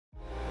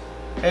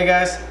Hey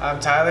guys, I'm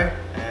Tyler,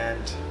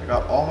 and I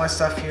got all my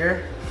stuff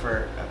here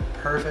for a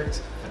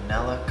perfect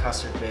vanilla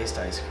custard based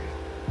ice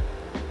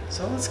cream.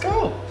 So let's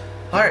go.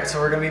 Alright, so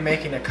we're going to be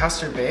making a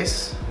custard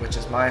base, which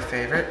is my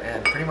favorite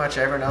and pretty much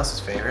everyone else's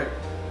favorite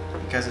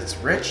because it's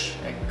rich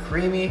and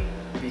creamy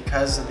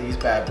because of these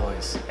bad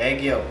boys,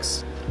 egg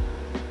yolks.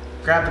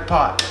 Grab the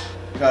pot.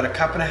 Got a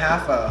cup and a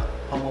half of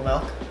humble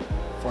milk,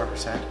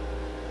 4%.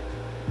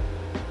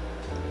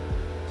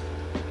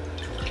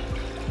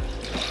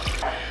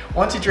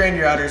 Once you drain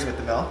your udders with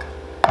the milk,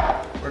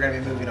 we're going to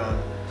be moving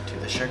on to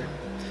the sugar.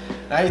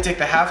 Now you take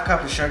the half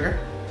cup of sugar,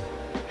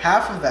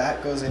 half of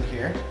that goes in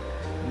here,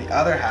 and the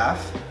other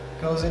half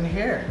goes in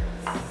here.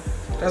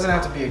 Doesn't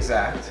have to be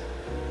exact,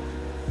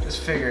 just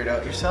figure it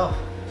out yourself.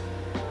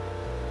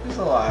 Just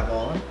a little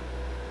eyeballing.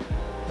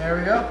 There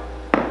we go.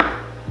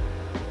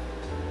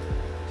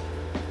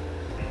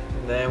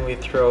 And then we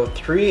throw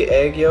 3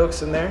 egg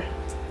yolks in there.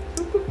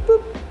 Boop, boop,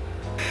 boop.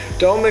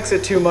 Don't mix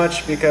it too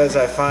much because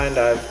I find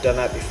I've done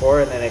that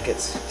before and then it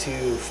gets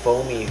too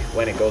foamy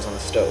when it goes on the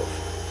stove,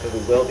 because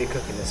we will be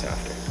cooking this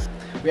after.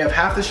 We have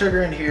half the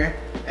sugar in here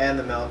and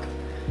the milk,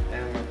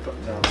 and we're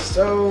putting it on the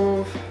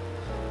stove,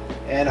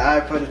 and I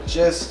put it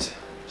just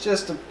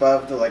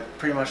above the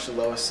pretty much the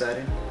lowest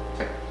setting.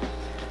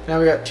 Now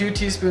we got 2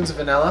 teaspoons of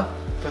vanilla.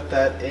 Put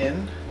that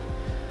in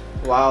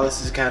while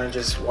this is kind of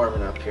just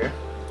warming up here.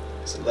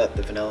 So let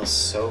the vanilla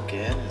soak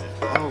in.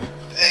 Oh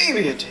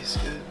baby, it tastes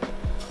good.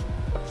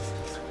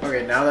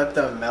 Okay, now that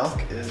the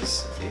milk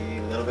is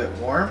a little bit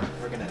warm,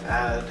 we're gonna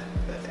add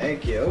the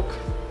egg yolk.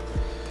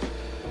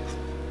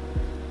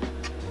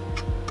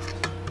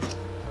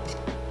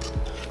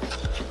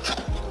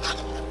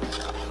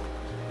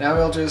 Now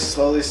we'll just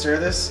slowly stir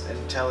this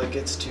until it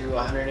gets to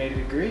 180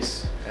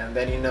 degrees, and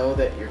then you know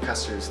that your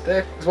custard is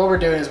thick. Because what we're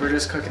doing is we're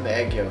just cooking the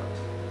egg yolk,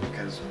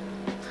 because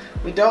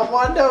we don't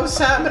want no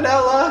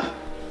salmonella.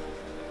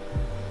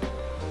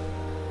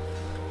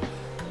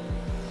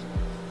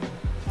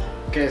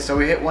 Okay, so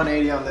we hit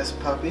 180 on this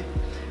puppy.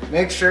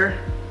 Make sure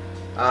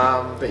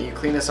that you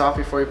clean this off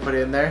before you put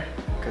it in there,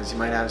 because you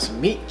might have some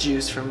meat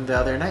juice from the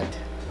other night.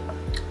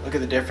 Look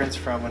at the difference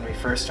from when we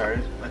first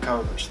started. Look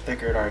how much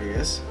thicker it already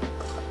is.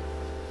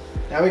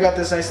 Now we got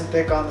this nice and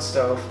thick on the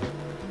stove.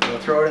 We'll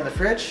throw it in the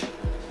fridge,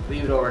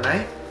 leave it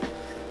overnight,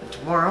 and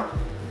tomorrow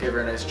we'll give her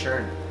a nice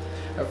churn.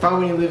 I found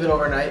when you leave it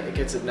overnight, it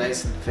gets it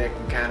nice and thick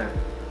and kind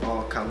of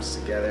all comes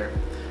together.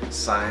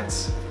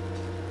 Science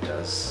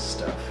does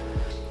stuff.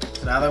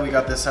 So now that we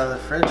got this out of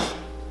the fridge,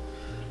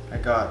 I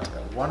got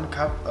 1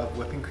 cup of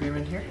whipping cream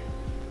in here.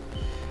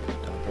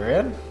 Dump her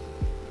in.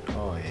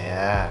 Oh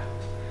yeah.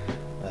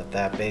 Let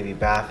that baby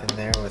bath in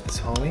there with his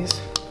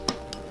homies.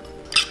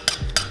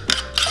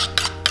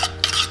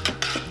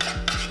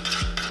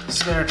 This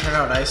is gonna turn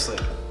out nicely.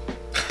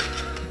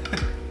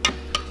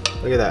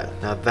 Look at that.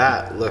 Now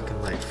that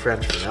looking like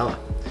French vanilla.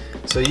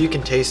 So you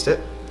can taste it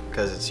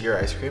because it's your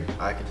ice cream.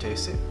 I can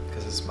taste it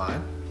because it's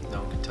mine.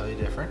 No one can tell you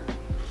different.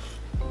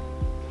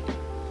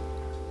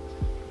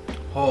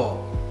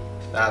 Oh,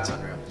 that's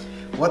unreal.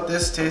 What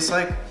this tastes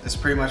like is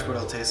pretty much what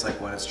it'll taste like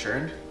when it's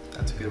churned.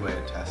 That's a good way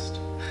to test.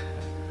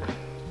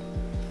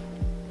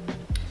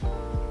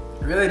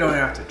 You really don't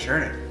have to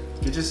churn it.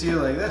 You could just eat it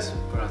like this.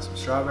 Put on some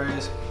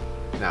strawberries.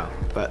 No,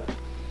 but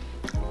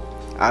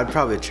I'd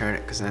probably churn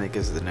it because then it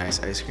gives it the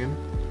nice ice cream.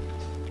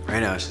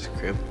 Right now it's just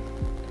crib.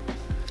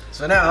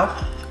 So now,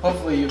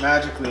 hopefully you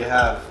magically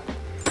have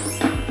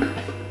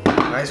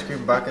an ice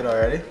cream bucket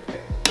already.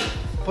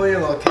 Pull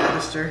your little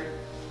canister.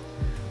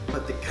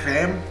 Put the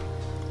creme.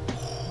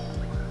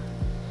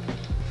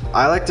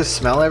 I like to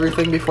smell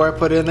everything before I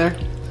put it in there.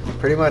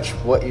 Pretty much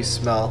what you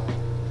smell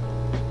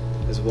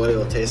is what it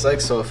will taste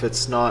like. So if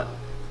it's not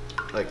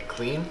like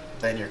clean,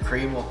 then your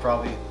cream will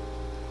probably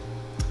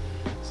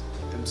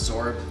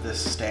absorb the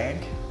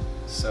stank.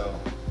 So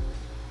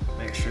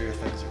make sure your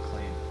things are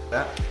clean.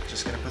 That,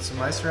 just gonna put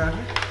some ice around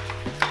here.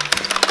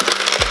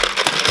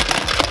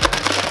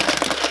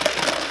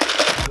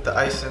 Put the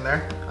ice in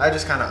there. I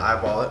just kind of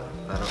eyeball it.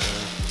 I don't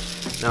really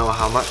know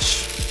how much.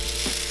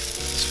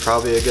 It's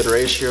probably a good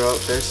ratio out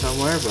there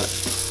somewhere, but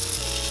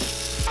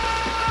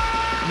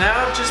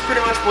now just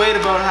pretty much wait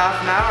about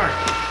half an hour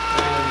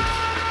and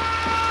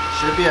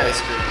should be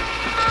ice cream.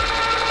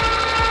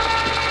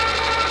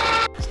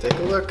 Let's take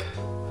a look.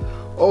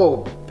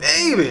 Oh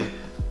baby,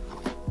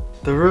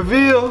 the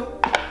reveal.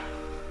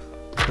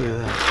 Look at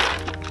that.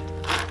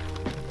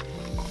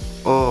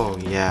 Oh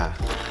yeah,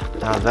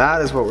 now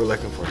that is what we're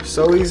looking for.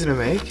 So easy to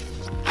make.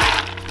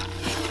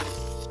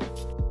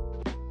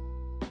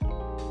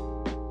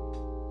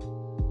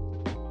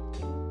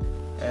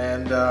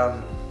 And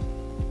a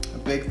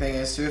big thing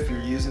is too, if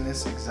you're using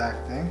this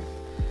exact thing,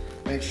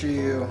 make sure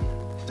you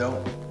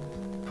don't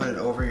put it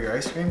over your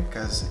ice cream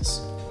because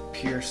it's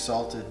pure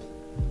salted,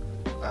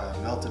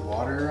 melted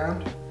water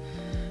around.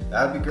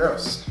 That would be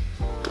gross.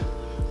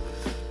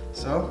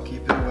 So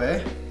keep it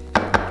away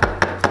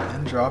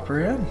and drop her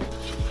in.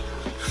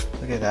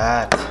 Look at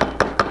that.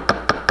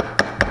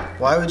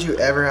 Why would you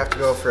ever have to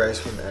go for ice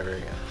cream ever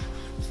again?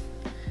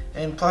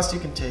 And plus you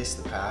can taste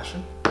the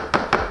passion.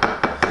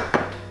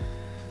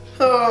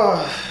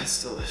 Oh,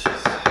 it's delicious.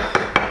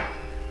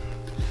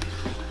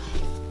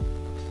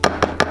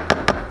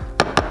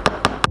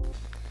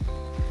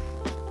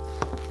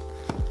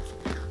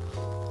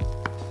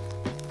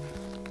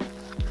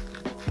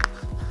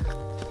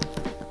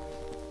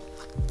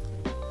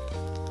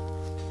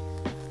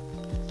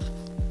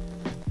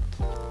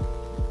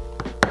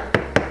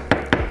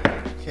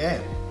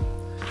 Okay,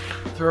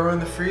 throw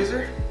in the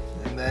freezer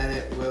and then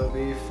it will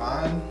be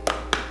fine.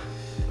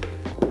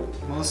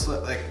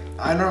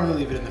 I normally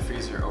leave it in the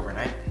freezer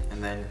overnight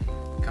and then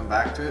come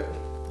back to it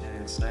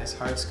and it's nice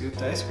hard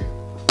scooped ice cream.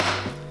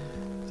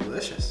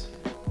 Delicious.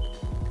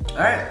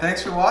 Alright,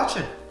 thanks for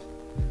watching.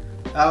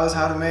 That was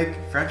how to make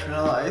French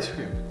vanilla ice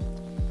cream.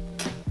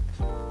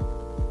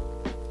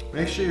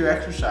 Make sure you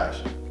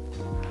exercise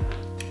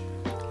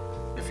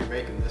if you're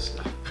making this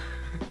stuff.